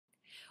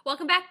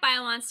Welcome back,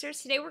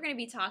 BioMonsters. Today we're going to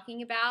be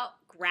talking about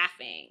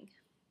graphing.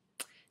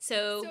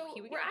 So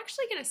here we go. We're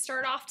actually going to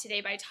start off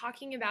today by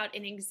talking about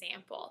an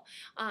example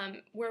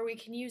where we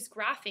can use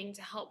graphing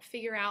to help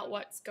figure out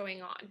what's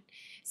going on.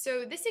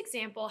 So this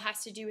example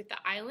has to do with the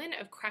island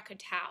of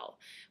Krakatau,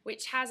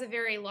 which has a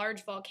very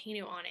large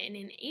volcano on it. And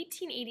in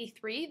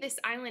 1883, this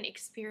island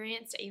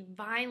experienced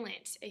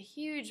a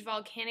huge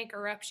volcanic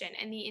eruption,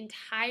 and the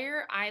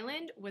entire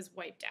island was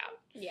wiped out.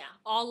 Yeah,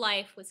 all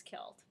life was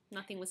killed.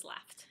 Nothing was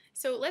left.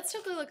 So let's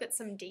take a look at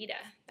some data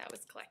that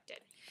was collected.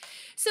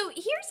 So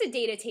here's a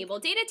data table.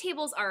 Data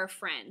tables are our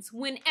friends.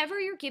 Whenever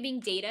you're given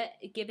data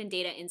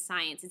in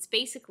science, it's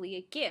basically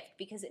a gift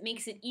because it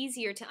makes it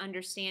easier to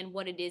understand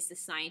what it is the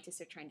scientists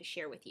are trying to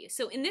share with you.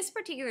 So in this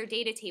particular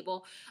data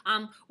table,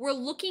 we're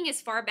looking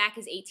as far back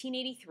as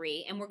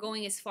 1883 and we're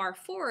going as far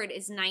forward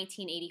as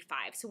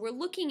 1985. So we're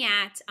looking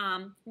at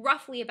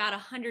roughly about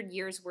 100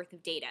 years worth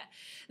of data.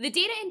 The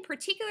data in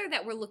particular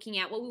that we're looking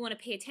at, what we want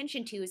to pay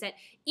attention to is that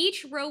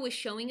each row is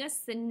showing us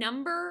the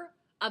number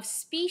of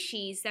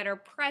species that are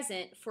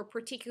present for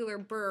particular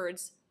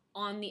birds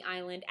on the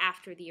island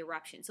after the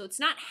eruption. So it's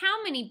not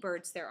how many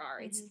birds there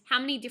are, it's how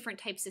many different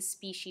types of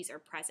species are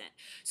present.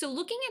 So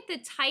looking at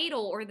the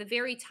title or the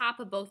very top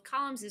of both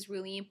columns is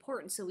really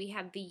important. So we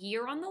have the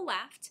year on the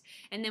left,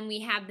 and then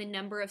we have the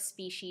number of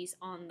species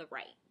on the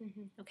right.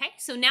 Okay,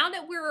 so now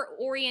that we're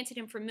oriented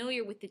and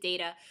familiar with the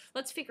data,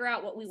 let's figure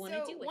out what we want to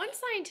do with it.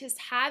 Once scientists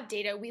have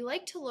data, we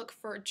like to look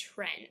for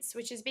trends,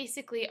 which is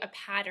basically a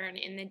pattern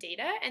in the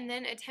data, and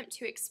then attempt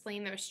to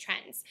explain those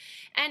trends.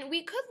 And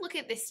we could look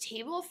at this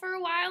table for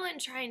a while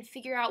and try and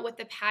figure out what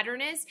the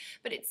pattern is,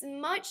 but it's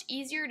much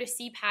easier to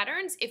see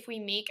patterns if we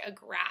make a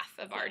graph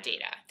of our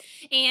data.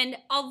 And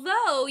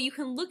although you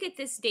can look at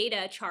this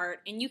data chart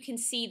and you can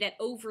see that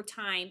over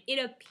time it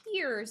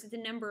appears that the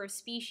number of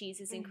species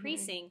is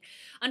increasing,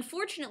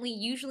 unfortunately,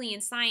 usually in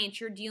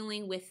science, you're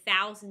dealing with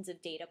thousands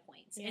of data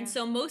points. And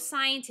so most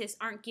scientists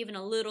aren't given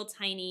a little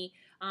tiny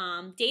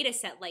data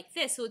set like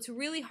this, so it's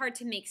really hard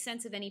to make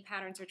sense of any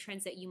patterns or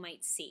trends that you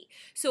might see.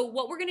 So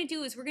what we're going to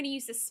do is we're going to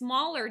use the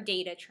smaller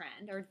data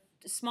trend or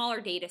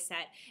smaller data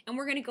set, and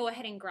we're going to go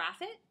ahead and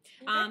graph it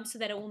so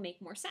that it will make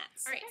more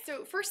sense. All right,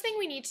 so first thing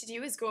we need to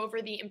do is go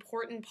over the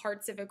important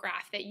parts of a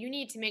graph that you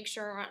need to make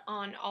sure are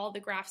on all the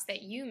graphs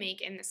that you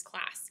make in this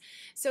class.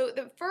 So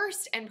the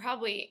first and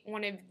probably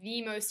one of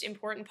the most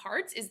important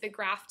parts is the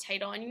graph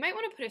title, and you might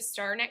want to put a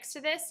star next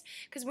to this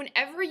because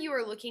whenever you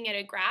are looking at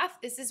a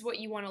graph, this is what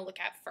you want to look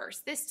at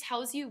first. This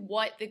tells you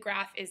what the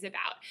graph is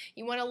about.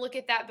 You want to look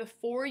at that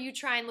before you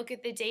try and look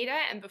at the data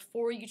and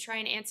before you try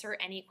and answer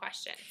any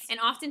questions. And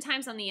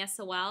oftentimes on the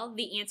SOL,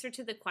 the answer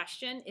to the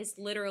question is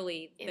literally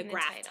the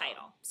graph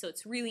title. So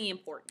it's really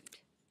important.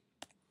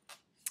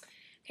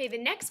 Okay, the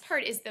next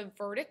part is the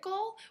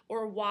vertical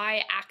or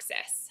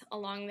y-axis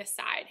along the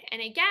side.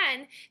 And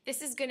again,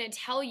 this is going to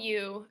tell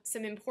you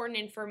some important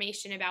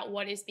information about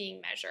what is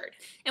being measured.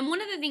 And one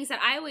of the things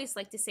that I always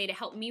like to say to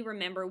help me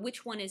remember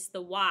which one is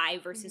the y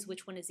versus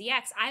which one is the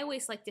x, I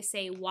always like to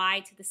say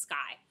y to the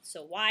sky.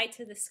 So y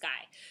to the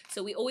sky.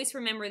 So we always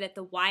remember that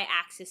the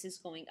y-axis is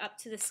going up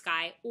to the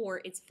sky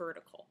or it's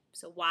vertical.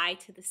 So y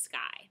to the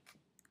sky.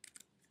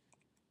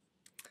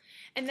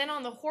 And then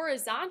on the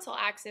horizontal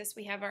axis,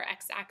 we have our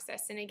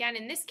x-axis. And again,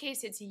 in this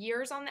case, it's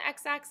years on the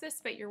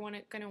x-axis, but you're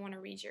going to want to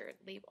read your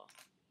label.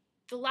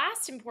 The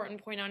last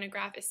important point on a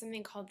graph is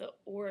something called the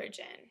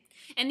origin.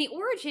 And the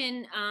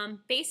origin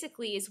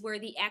basically is where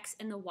the x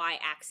and the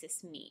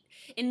y-axis meet.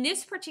 In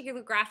this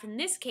particular graph, in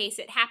this case,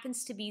 it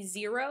happens to be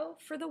 0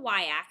 for the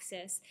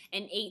y-axis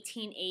and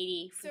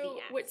 1880 for the x. So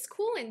what's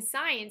cool in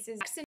science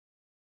is x and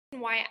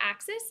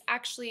y-axis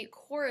actually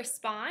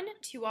correspond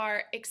to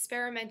our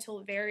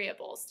experimental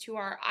variables, to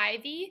our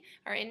IV,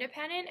 our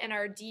independent, and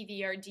our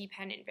DV, our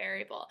dependent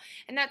variable.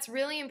 And that's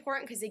really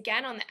important because,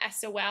 again, on the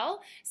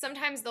SOL,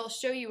 sometimes they'll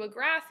show you a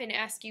graph and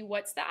ask you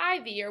what's the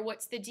IV or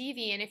what's the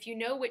DV, and if you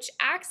know which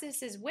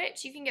axis is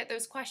which, you can get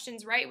those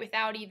questions right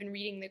without even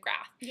reading the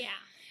graph. Yeah.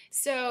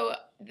 So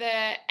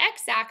the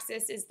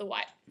x-axis is the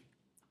what?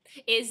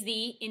 Is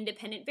the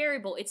independent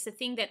variable. It's the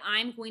thing that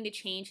I'm going to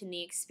change in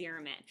the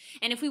experiment.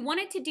 And if we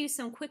wanted to do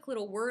some quick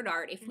little word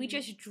art, if we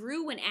just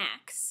drew an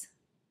X,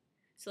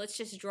 so let's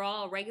just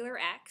draw a regular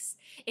X.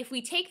 If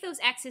we take those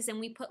X's and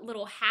we put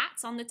little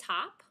hats on the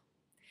top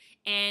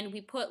and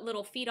we put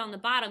little feet on the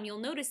bottom, you'll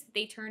notice that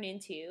they turn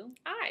into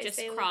eyes. Just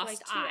they crossed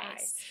look like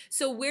eyes.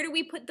 So where do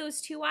we put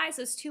those two eyes?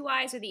 Those two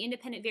eyes, or the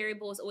independent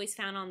variable, is always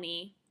found on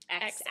the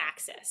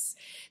x-axis.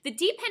 The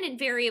dependent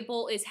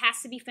variable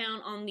has to be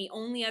found on the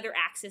only other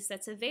axis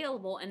that's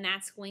available, and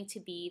that's going to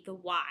be the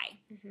y.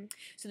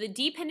 So the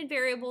dependent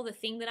variable, the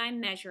thing that I'm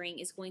measuring,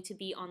 is going to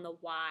be on the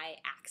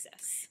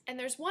y-axis. And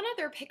there's one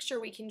other picture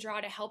we can draw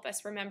to help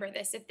us remember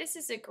this. If this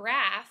is a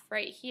graph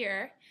right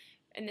here,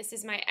 and this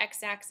is my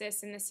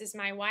x-axis and this is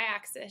my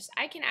y-axis,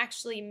 I can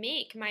actually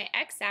make my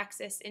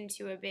x-axis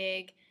into a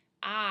big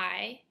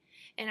I,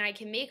 and I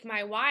can make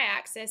my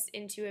y-axis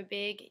into a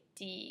big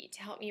D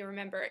to help me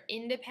remember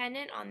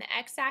independent on the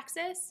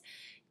x-axis,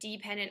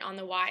 dependent on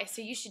the y.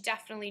 So you should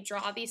definitely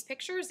draw these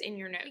pictures in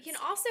your notes. We can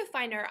also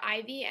find our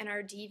IV and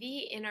our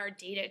DV in our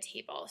data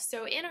table.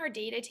 So in our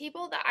data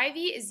table, the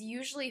IV is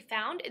usually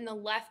found in the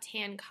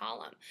left-hand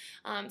column.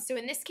 So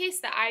in this case,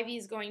 the IV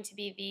is going to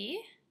be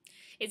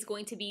It's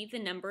going to be the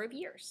number of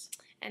years.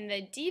 and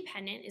the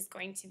dependent is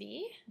going to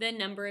be the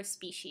number of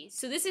species.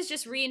 So this is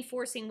just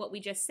reinforcing what we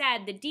just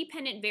said. The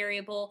dependent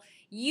variable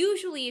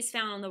usually is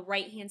found on the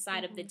right-hand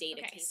side of the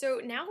data table. So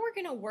now we're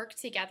going to work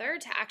together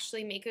to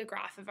actually make a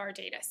graph of our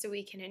data so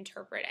we can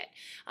interpret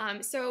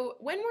it. So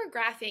when we're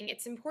graphing,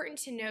 it's important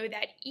to know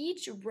that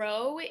each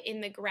row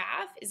in the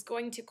graph is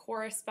going to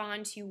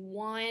correspond to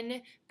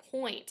one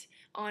point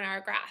on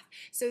our graph.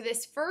 So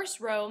this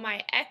first row,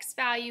 my x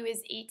value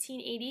is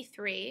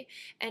 1883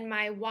 and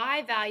my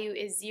y value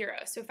is 0.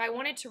 So if I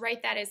wanted to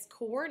write that as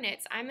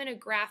coordinates, I'm going to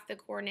graph the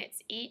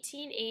coordinates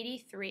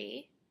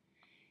 1883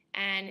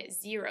 and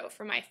 0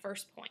 for my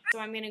first point. So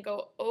I'm going to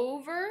go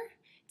over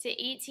to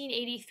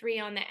 1883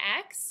 on the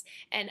x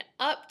and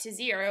up to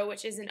 0,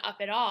 which isn't up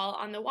at all,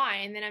 on the y,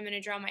 and then I'm going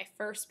to draw my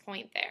first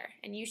point there.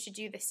 And you should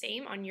do the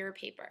same on your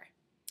paper.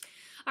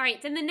 All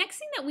right, then the next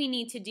thing that we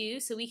need to do,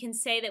 so we can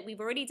say that we've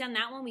already done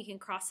that one, we can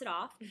cross it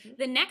off.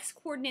 The next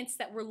coordinates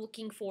that we're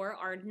looking for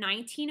are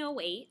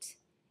 1908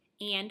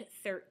 and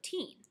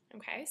 13.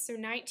 Okay, so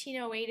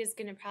 1908 is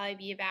going to probably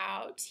be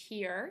about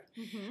here,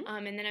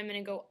 and then I'm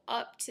going to go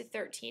up to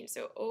 13.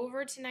 So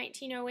over to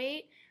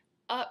 1908,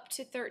 up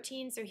to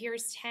 13. So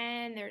here's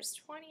 10, there's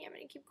 20. I'm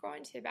going to keep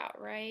going to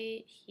about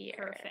right here.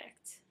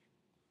 Perfect.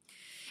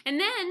 And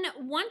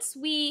then once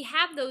we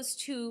have those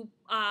two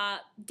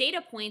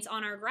data points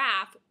on our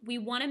graph, we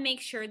want to make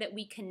sure that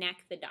we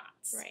connect the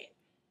dots. Right.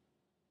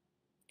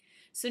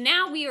 So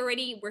now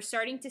we're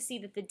starting to see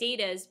that the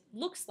data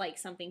looks like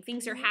something.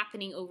 Things are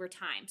happening over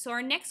time. So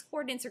our next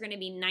coordinates are going to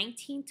be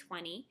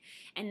 1920,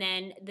 and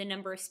then the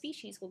number of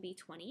species will be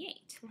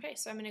 28. Okay,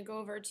 so I'm going to go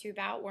over to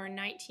about where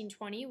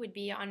 1920 would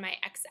be on my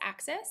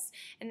x-axis,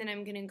 and then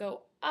I'm going to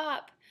go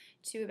up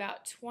to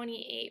about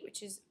 28,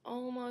 which is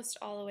almost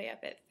all the way up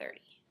at 30.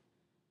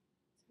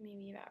 So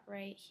maybe about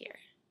right here.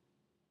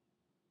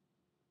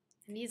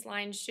 And these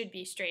lines should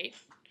be straight.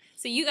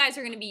 So you guys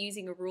are going to be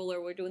using a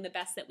ruler. We're doing the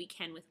best that we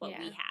can with what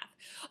we have.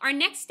 Our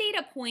next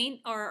data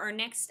point, or our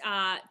next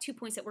 2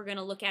 points that we're going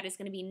to look at, is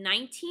going to be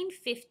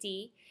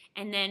 1950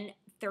 and then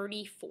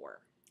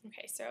 34.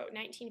 Okay, so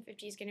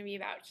 1950 is going to be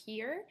about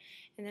here,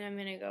 and then I'm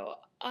going to go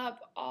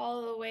up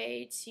all the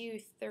way to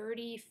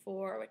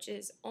 34, which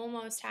is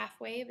almost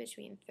halfway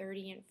between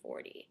 30 and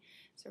 40.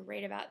 So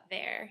right about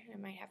there. I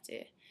might have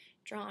to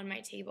draw on my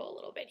table a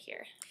little bit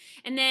here.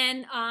 And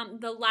then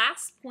the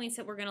last points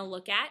that we're going to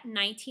look at,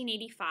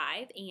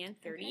 1985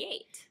 and 38.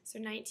 Okay. So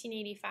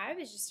 1985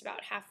 is just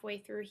about halfway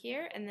through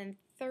here, and then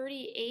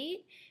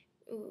 38,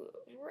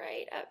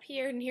 right up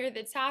here near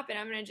the top, and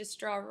I'm going to just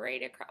draw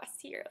right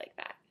across here like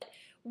that.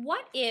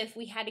 What if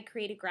we had to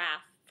create a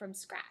graph from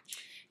scratch?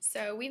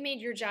 So we made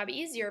your job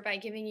easier by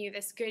giving you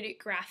this good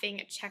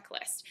graphing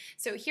checklist.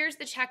 So here's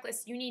the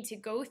checklist you need to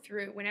go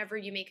through whenever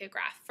you make a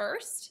graph.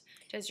 First,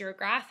 does your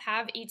graph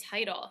have a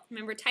title?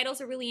 Remember,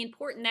 titles are really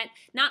important. That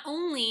not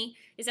only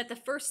is that the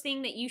first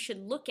thing that you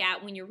should look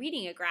at when you're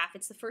reading a graph,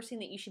 it's the first thing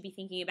that you should be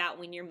thinking about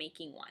when you're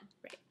making one.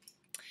 Right.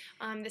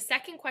 The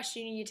second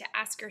question you need to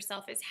ask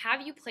yourself is, have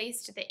you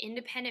placed the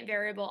independent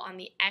variable on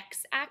the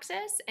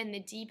x-axis and the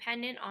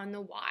dependent on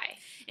the y?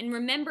 And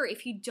remember,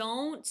 if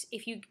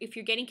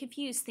you're getting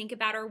confused, think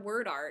about our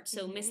word art.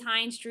 So Miss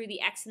Hines drew the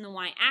x and the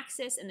y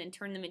axis and then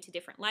turned them into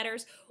different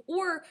letters.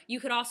 Or you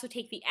could also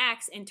take the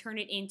x and turn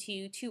it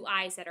into two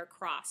i's that are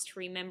crossed to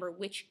remember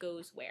which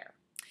goes where.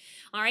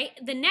 All right,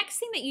 the next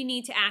thing that you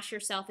need to ask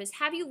yourself is,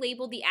 have you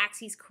labeled the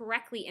axes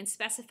correctly and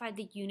specified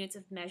the units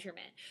of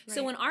measurement? Right.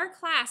 So in our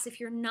class, if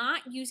you're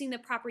not using the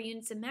proper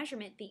units of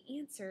measurement, the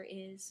answer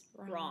is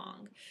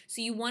wrong.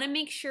 So you want to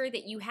make sure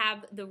that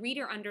the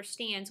reader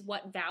understands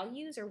what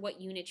values or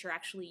what units you're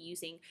actually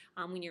using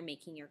when you're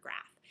making your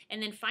graph.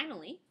 And then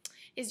finally,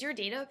 is your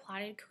data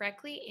plotted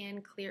correctly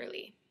and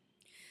clearly?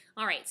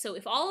 All right, so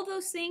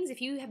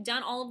if you have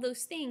done all of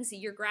those things,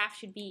 your graph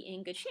should be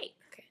in good shape.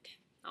 Good.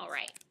 All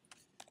right.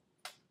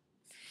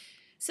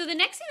 So the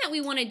next thing that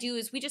we want to do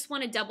is we just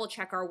want to double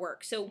check our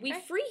work. So we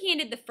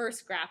freehanded the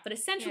first graph, but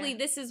essentially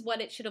this is what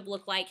it should have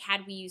looked like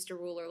had we used a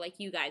ruler like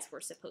you guys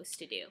were supposed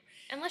to do.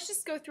 And let's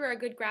just go through our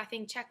good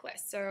graphing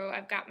checklist. So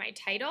I've got my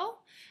title,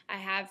 I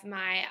have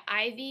my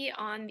IV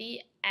on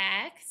the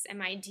X and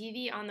my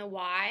DV on the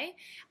Y.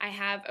 I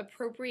have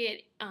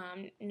appropriate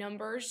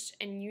numbers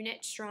and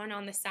units drawn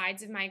on the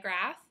sides of my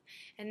graph.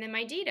 And then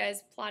my data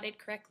is plotted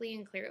correctly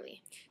and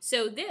clearly.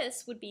 So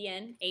this would be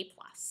an A+.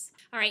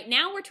 All right,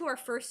 now we're to our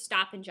first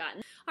stop and jot.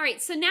 All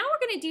right, so now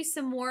we're going to do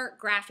some more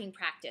graphing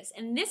practice.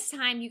 And this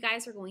time you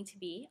guys are going to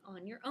be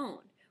on your own.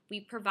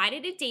 We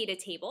provided a data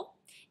table.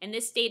 And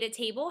this data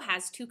table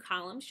has 2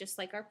 columns, just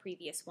like our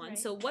previous one. Right.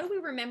 So what do we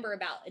remember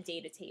about a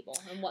data table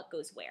and what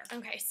goes where?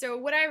 Okay, so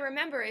what I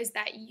remember is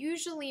that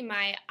usually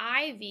my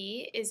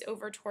IV is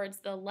over towards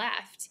the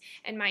left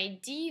and my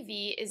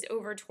DV is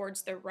over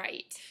towards the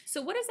right.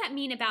 So what does that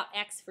mean about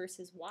X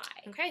versus Y?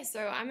 Okay,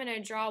 so I'm going to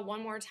draw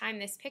one more time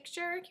this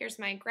picture. Here's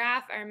my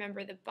graph. I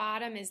remember the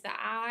bottom is the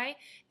I,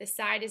 the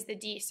side is the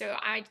D. So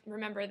I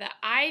remember the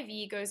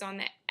IV goes on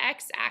the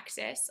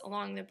X-axis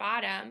along the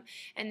bottom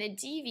and the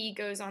DV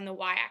goes on the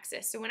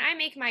Y-axis. So when I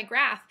make my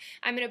graph,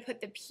 I'm going to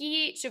put the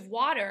pH of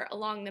water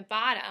along the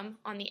bottom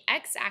on the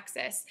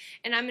X-axis,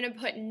 and I'm going to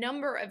put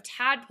number of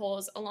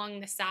tadpoles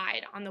along the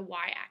side on the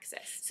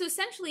Y-axis. So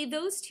essentially,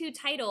 those 2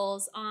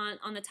 titles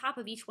on the top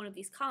of each one of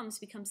these columns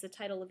becomes the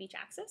title of each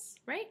axis.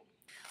 Right?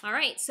 All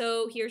right,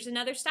 so here's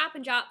another stop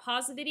and jot.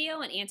 Pause the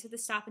video and answer the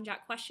stop and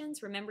jot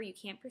questions. Remember, you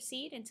can't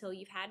proceed until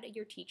you've had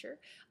your teacher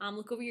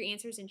look over your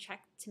answers and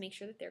check to make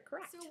sure that they're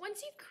correct. So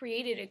once you've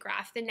created a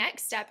graph, the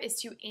next step is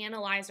to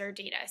analyze our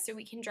data so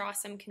we can draw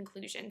some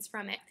conclusions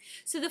from it.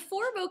 So the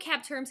 4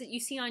 vocab terms that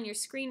you see on your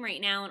screen right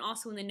now and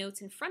also in the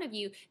notes in front of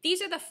you,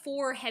 these are the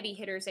 4 heavy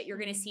hitters that you're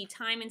going to see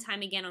time and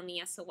time again on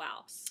the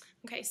SOLs.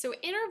 Okay, so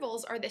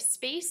intervals are the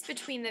space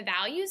between the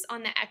values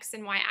on the X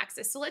and Y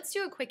axis. So let's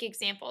do a quick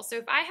example. So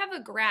if I have a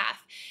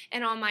graph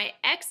and on my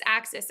X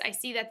axis I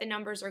see that the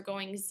numbers are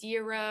going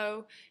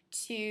 0,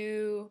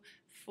 2,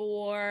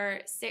 4,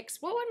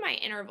 6, what would my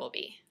interval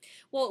be?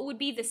 Well, it would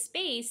be the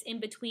space in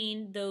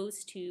between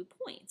those 2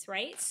 points,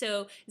 right?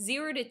 So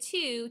 0 to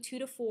 2, 2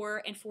 to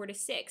 4, and 4 to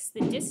 6.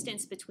 The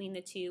distance between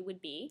the 2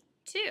 would be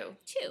 2.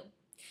 2.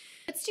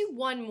 Let's do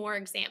one more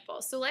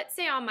example. So let's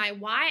say on my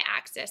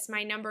y-axis,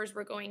 my numbers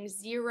were going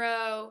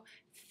 0,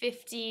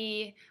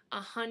 50,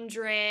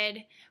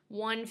 100,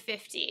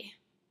 150.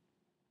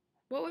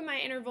 What would my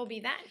interval be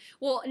then?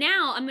 Well,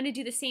 now I'm going to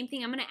do the same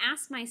thing. I'm going to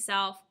ask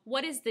myself,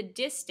 what is the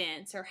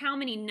distance or how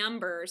many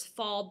numbers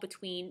fall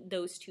between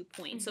those 2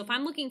 points? So if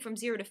I'm looking from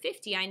 0 to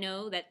 50, I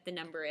know that the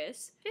number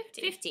is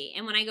 50.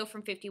 And when I go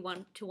from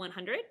 51 to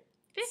 100,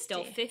 50.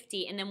 Still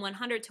 50. And then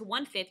 100 to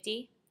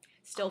 150,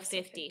 still Also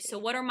 50. So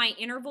what are my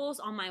intervals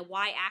on my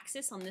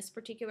y-axis on this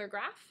particular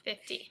graph?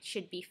 50.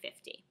 Should be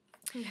 50.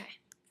 Okay.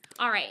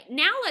 All right,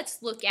 now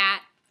let's look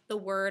at the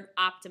word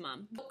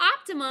optimum.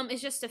 Optimum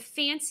is just a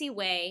fancy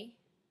way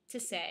to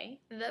say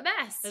The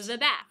best. the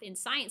best. In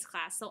science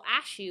class, they'll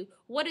ask you,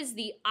 what is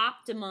the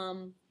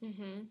optimum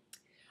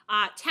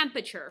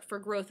temperature for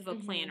growth of a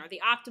plant, or the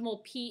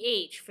optimal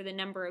pH for the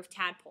number of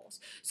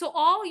tadpoles? So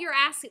all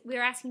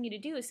we're asking you to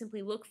do is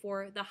simply look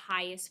for the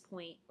highest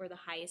point or the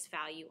highest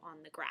value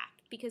on the graph,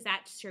 because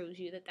that shows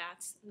you that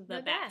that's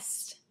the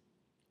best.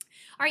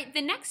 All right,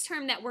 the next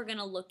term that we're going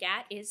to look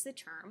at is the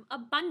term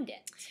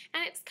abundant.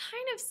 And it's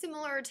kind of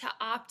similar to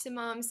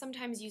optimum,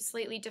 sometimes used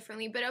slightly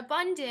differently, but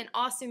abundant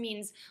also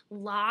means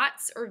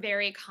lots or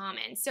very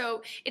common.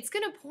 So it's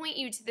going to point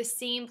you to the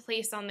same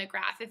place on the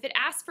graph. If it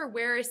asks for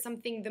where is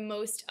something the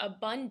most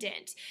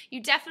abundant,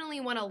 you definitely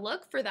want to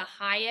look for the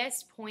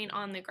highest point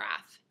on the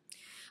graph.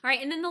 All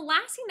right, and then the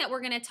last thing that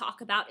we're going to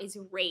talk about is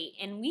rate.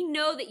 And we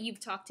know that you've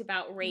talked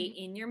about rate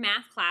in your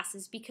math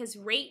classes because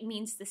rate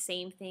means the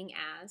same thing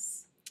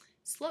as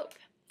slope.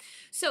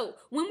 So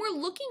when we're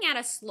looking at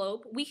a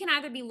slope, we can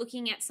either be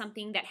looking at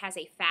something that has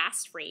a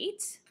fast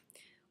rate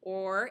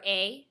or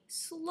a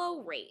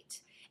slow rate.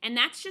 And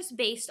that's just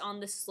based on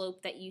the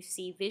slope that you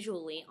see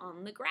visually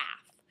on the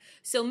graph.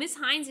 So Ms.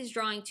 Hines is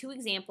drawing 2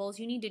 examples.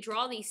 You need to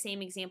draw these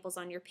same examples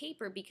on your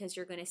paper because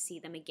you're going to see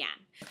them again.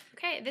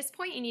 Okay, at this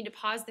point you need to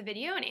pause the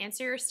video and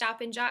answer your stop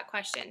and jot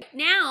question.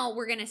 Now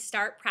we're going to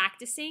start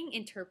practicing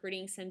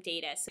interpreting some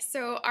data.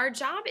 So our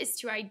job is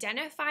to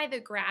identify the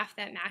graph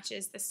that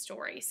matches the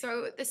story.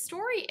 So the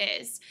story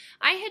is,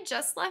 I had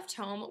just left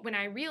home when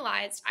I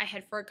realized I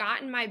had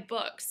forgotten my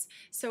books,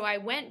 so I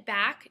went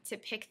back to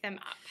pick them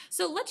up.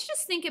 So let's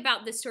just think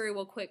about this story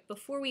real quick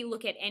before we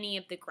look at any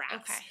of the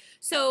graphs. Okay.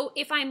 So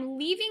if I'm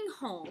leaving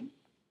home,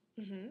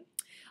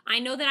 I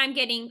know that I'm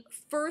getting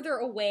further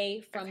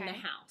away from the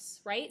house,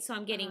 right? So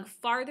I'm getting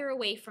farther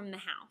away from the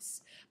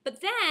house.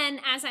 But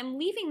then as I'm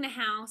leaving the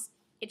house,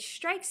 it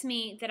strikes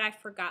me that I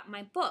forgot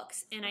my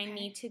books and I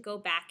need to go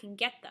back and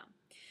get them.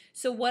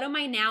 So what am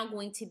I now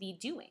going to be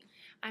doing?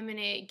 I'm going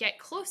to get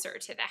closer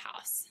to the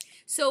house.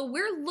 So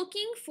we're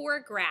looking for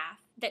a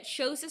graph that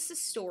shows us a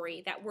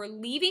story that we're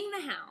leaving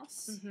the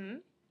house,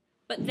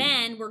 but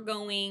then we're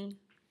going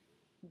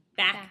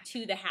back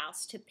to the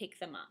house to pick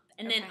them up.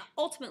 And then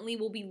ultimately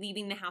we'll be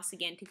leaving the house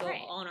again to go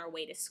on our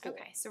way to school.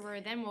 Okay, so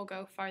then we'll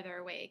go farther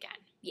away again.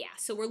 Yeah,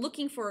 so we're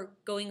looking for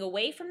going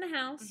away from the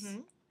house,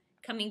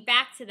 coming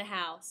back to the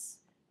house,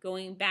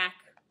 going back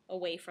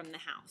away from the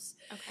house.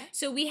 Okay.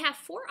 So we have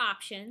 4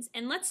 options,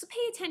 and let's pay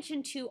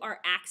attention to our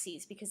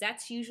axes because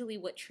that's usually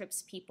what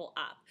trips people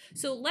up.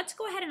 So let's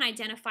go ahead and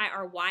identify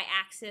our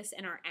y-axis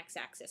and our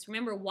x-axis.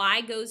 Remember,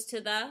 y goes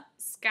to the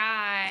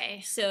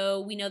sky.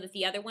 So we know that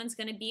the other one's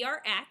going to be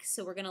our x,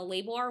 so we're going to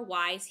label our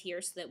y's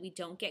here so that we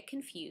don't get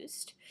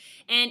confused.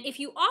 And if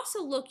you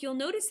also look, you'll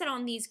notice that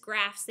on these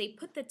graphs, they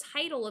put the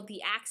title of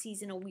the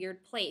axes in a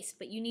weird place,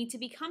 but you need to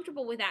be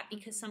comfortable with that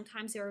because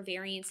sometimes there are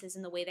variances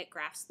in the way that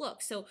graphs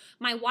look. So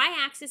my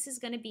y-axis is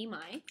going to be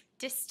my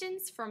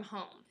distance from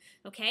home.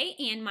 Okay,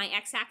 and my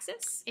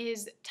x-axis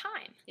is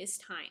time.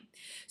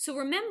 So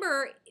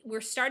remember, we're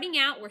starting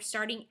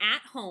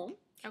at home.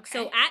 Okay.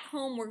 So at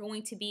home, we're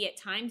going to be at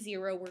time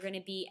 0. We're going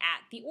to be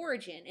at the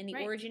origin, and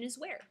the origin is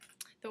where?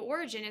 The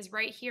origin is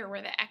right here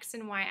where the x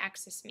and y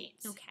axis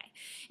meets. Okay.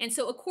 And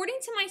so according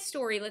to my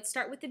story, let's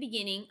start with the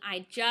beginning.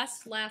 I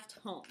just left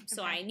home.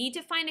 So I need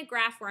to find a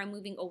graph where I'm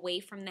moving away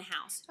from the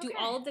house. Do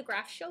all of the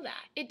graphs show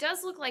that? It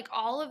does look like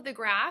all of the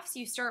graphs,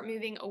 you start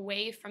moving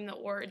away from the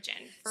origin,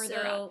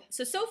 further up.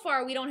 So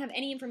far, we don't have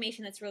any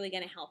information that's really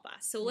going to help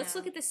us. So let's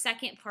look at the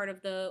second part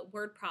of the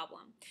word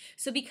problem.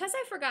 So because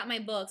I forgot my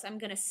books, I'm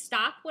going to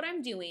stop what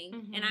I'm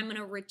doing, and I'm going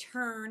to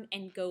return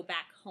and go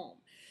back home.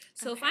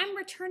 So if I'm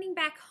returning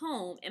back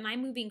home, am I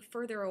moving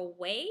further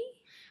away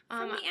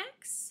from the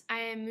x? I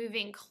am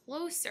moving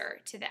closer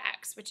to the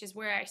x, which is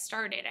where I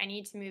started. I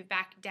need to move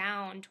back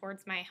down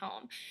towards my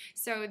home.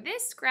 So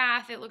this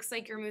graph, it looks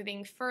like you're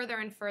moving further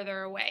and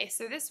further away.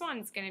 So this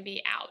one's going to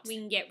be out. We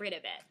can get rid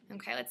of it.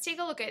 Okay, let's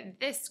take a look at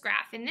this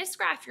graph. In this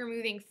graph, you're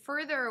moving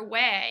further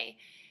away.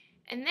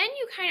 And then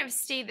you kind of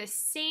stay the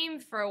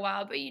same for a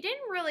while, but you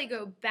didn't really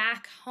go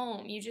back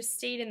home. You just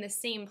stayed in the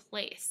same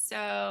place.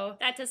 So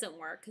that doesn't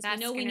work because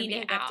we know we need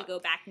to have to go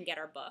back and get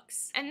our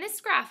books. And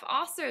this graph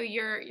also,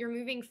 you're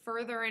moving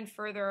further and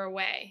further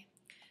away.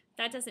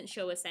 That doesn't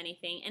show us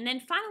anything. And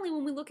then finally,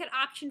 when we look at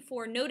option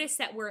 4, notice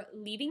that we're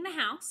leaving the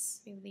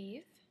house. We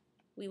leave.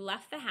 We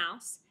left the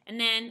house. And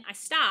then I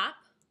stop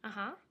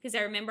because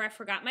I remember I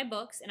forgot my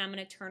books, and I'm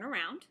going to turn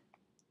around.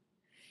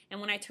 And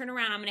when I turn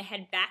around, I'm going to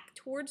head back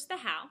towards the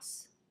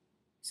house.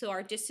 So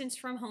our distance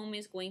from home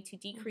is going to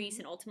decrease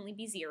and ultimately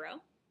be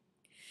 0.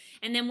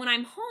 And then when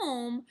I'm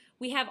home,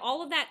 we have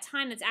all of that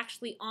time that's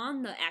actually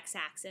on the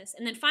x-axis.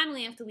 And then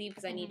finally I have to leave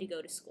because I need to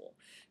go to school.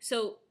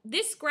 So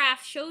this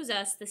graph shows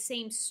us the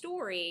same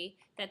story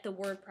that the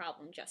word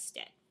problem just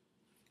did.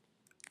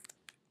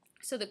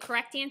 So the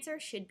correct answer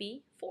should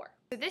be 4.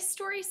 So this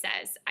story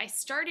says, I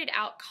started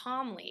out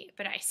calmly,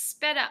 but I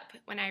sped up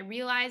when I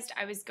realized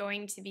I was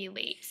going to be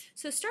late.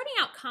 So starting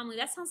out calmly,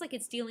 that sounds like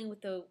it's dealing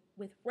with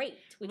rate,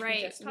 which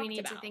we just talked about. We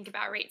need to think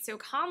about rate. So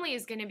calmly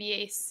is going to be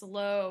a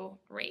slow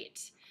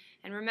rate.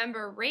 And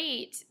remember,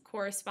 rate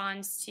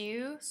corresponds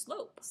to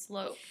slope.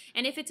 Slope.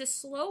 And if it's a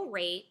slow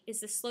rate,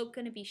 is the slope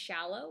going to be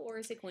shallow or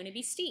is it going to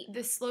be steep?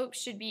 The slope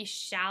should be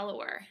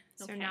shallower,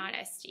 so not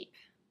as steep.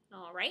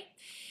 All right.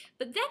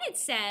 But then it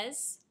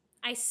says,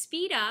 I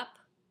speed up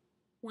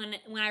when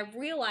I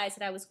realized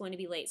that I was going to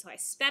be late. So I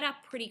sped up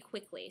pretty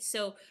quickly.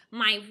 So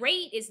my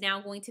rate is now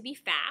going to be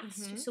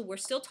fast. So we're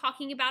still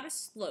talking about a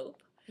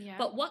slope. Yeah.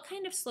 But what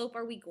kind of slope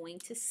are we going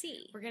to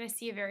see? We're going to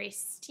see a very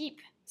steep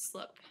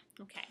slope.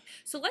 Okay.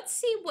 So let's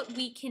see what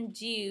we can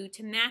do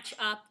to match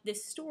up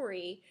this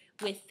story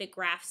with the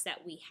graphs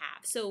that we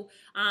have. So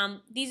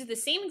these are the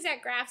same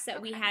exact graphs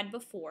that we had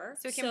before.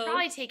 So we can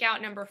probably take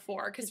out number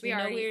 4 because we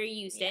already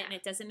used it and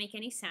it doesn't make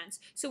any sense.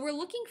 So we're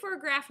looking for a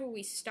graph where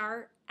we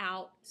start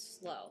out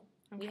slow.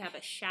 We have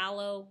a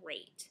shallow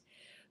rate.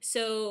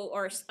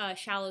 Or a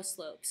shallow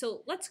slope.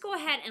 So let's go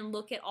ahead and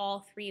look at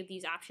all 3 of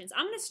these options.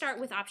 I'm going to start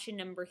with option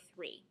number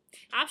 3.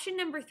 Option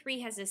number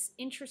 3 has this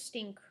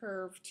interesting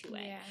curve to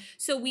it. Yeah.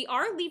 So we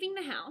are leaving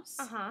the house,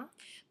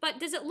 but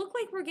does it look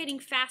like we're getting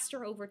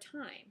faster over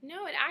time?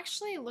 No, it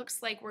actually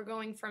looks like we're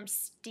going from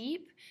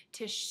steep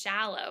to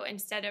shallow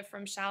instead of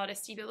from shallow to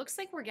steep. It looks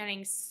like we're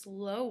getting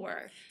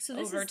slower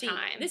over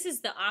time. This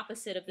is the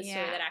opposite of the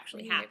story that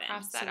actually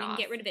happened. So we can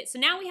get rid of it. So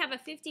now we have a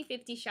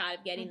 50-50 shot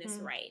of getting this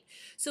right.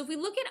 So if we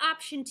look at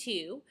option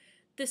 2,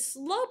 the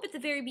slope at the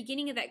very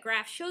beginning of that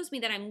graph shows me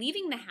that I'm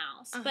leaving the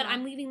house, but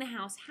I'm leaving the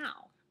house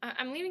how?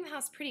 I'm leaving the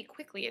house pretty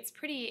quickly. It's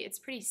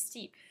pretty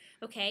steep.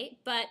 Okay,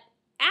 but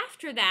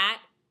after that,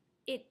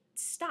 it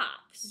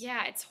stops.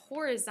 Yeah, it's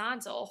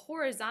horizontal.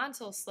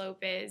 Horizontal slope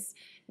is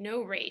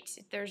no rate.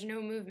 There's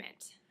no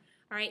movement.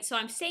 All right, so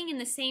I'm staying in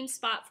the same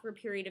spot for a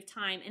period of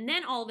time, and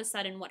then all of a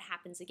sudden, what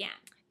happens again?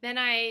 Then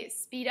I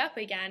speed up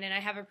again, and I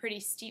have a pretty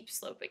steep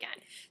slope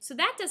again. So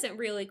that doesn't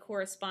really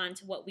correspond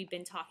to what we've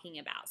been talking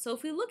about. So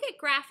if we look at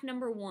graph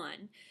number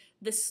 1,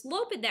 the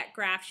slope of that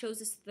graph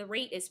shows us the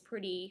rate is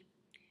pretty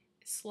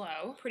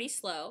slow,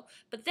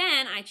 but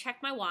then I check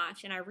my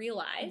watch and I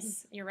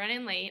realize you're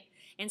running late,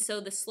 and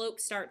so the slope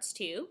starts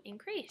to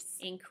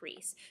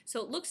increase.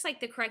 So it looks like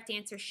the correct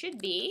answer should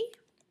be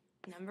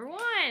number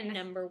 1.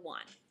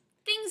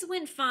 Things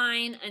went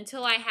fine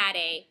until I had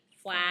a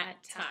flat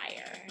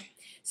tire.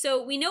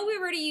 So we know we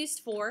already used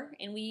 4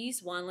 and we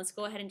used 1. Let's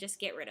go ahead and just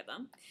get rid of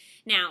them.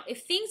 Now,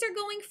 if things are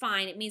going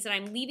fine, it means that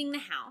I'm leaving the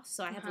house.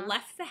 So I have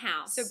left the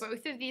house. So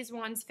both of these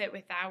ones fit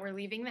with that. We're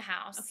leaving the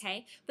house.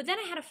 Okay. But then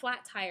I had a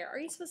flat tire. Are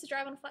you supposed to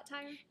drive on a flat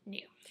tire? No.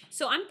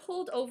 So I'm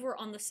pulled over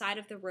on the side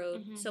of the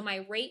road. So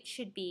my rate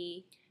should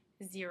be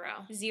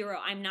 0. 0.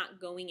 I'm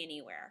not going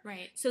anywhere.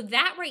 Right. So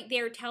that right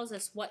there tells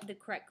us what the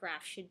correct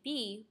graph should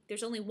be.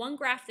 There's only one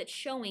graph that's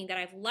showing that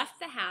I've left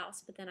the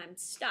house, but then I'm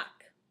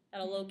stuck at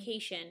a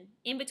location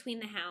in between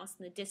the house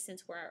and the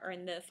distance where, or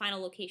in the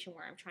final location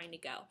where I'm trying to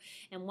go.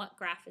 And what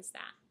graph is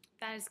that?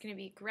 That is going to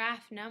be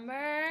graph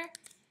number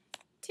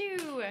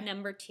 2.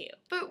 Number 2.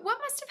 But what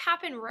must have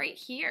happened right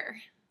here?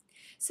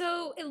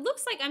 So it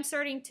looks like I'm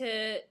starting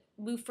to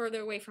move further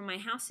away from my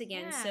house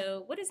again. Yeah.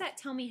 So what does that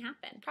tell me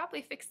happened?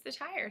 Probably fixed the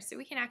tire, so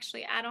we can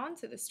actually add on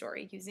to the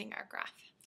story using our graph.